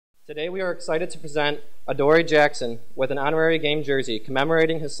Today we are excited to present Adoree Jackson with an honorary game jersey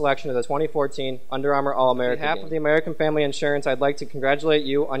commemorating his selection of the 2014 Under Armour All-America game. On behalf of the American Family Insurance, I'd like to congratulate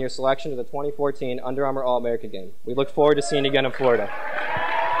you on your selection of the 2014 Under Armour All-America game. We look forward to seeing you again in Florida.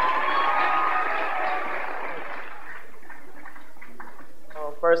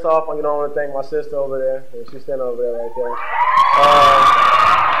 First off, I want to thank my sister over there. She's standing over there right there.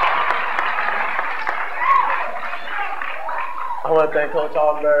 I want to thank Coach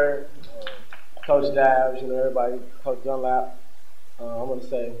Alberg, Coach Dabbs, everybody, Coach Dunlap. I want to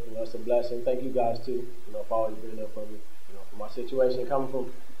say, it's a blessing. Thank you guys too, for always being there for me. For my situation coming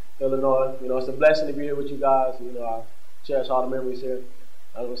from Illinois, it's a blessing to be here with you guys. I cherish all the memories here.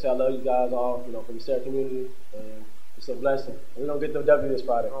 I want to say I love you guys all, from the Sarah community, and it's a blessing. We're gonna get the W this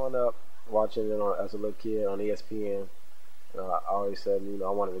Friday. Growing up, watching it as a little kid on ESPN, I always said, I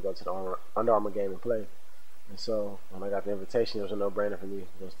wanted to go to the Under Armour game and play. And so when I got the invitation, it was a no-brainer for me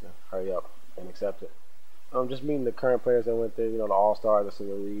just to hurry up and accept it. Just meeting the current players that went there, the All-Stars that's in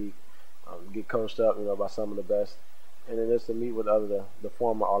the league, get coached up, by some of the best, and then just to meet with the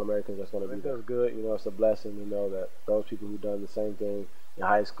former All-Americans that's going to be there. It feels good, it's a blessing, that those people who've done the same thing in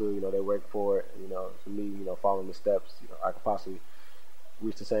high school, they work for it, for me, following the steps, I could possibly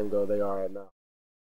reach the same goal they are at now.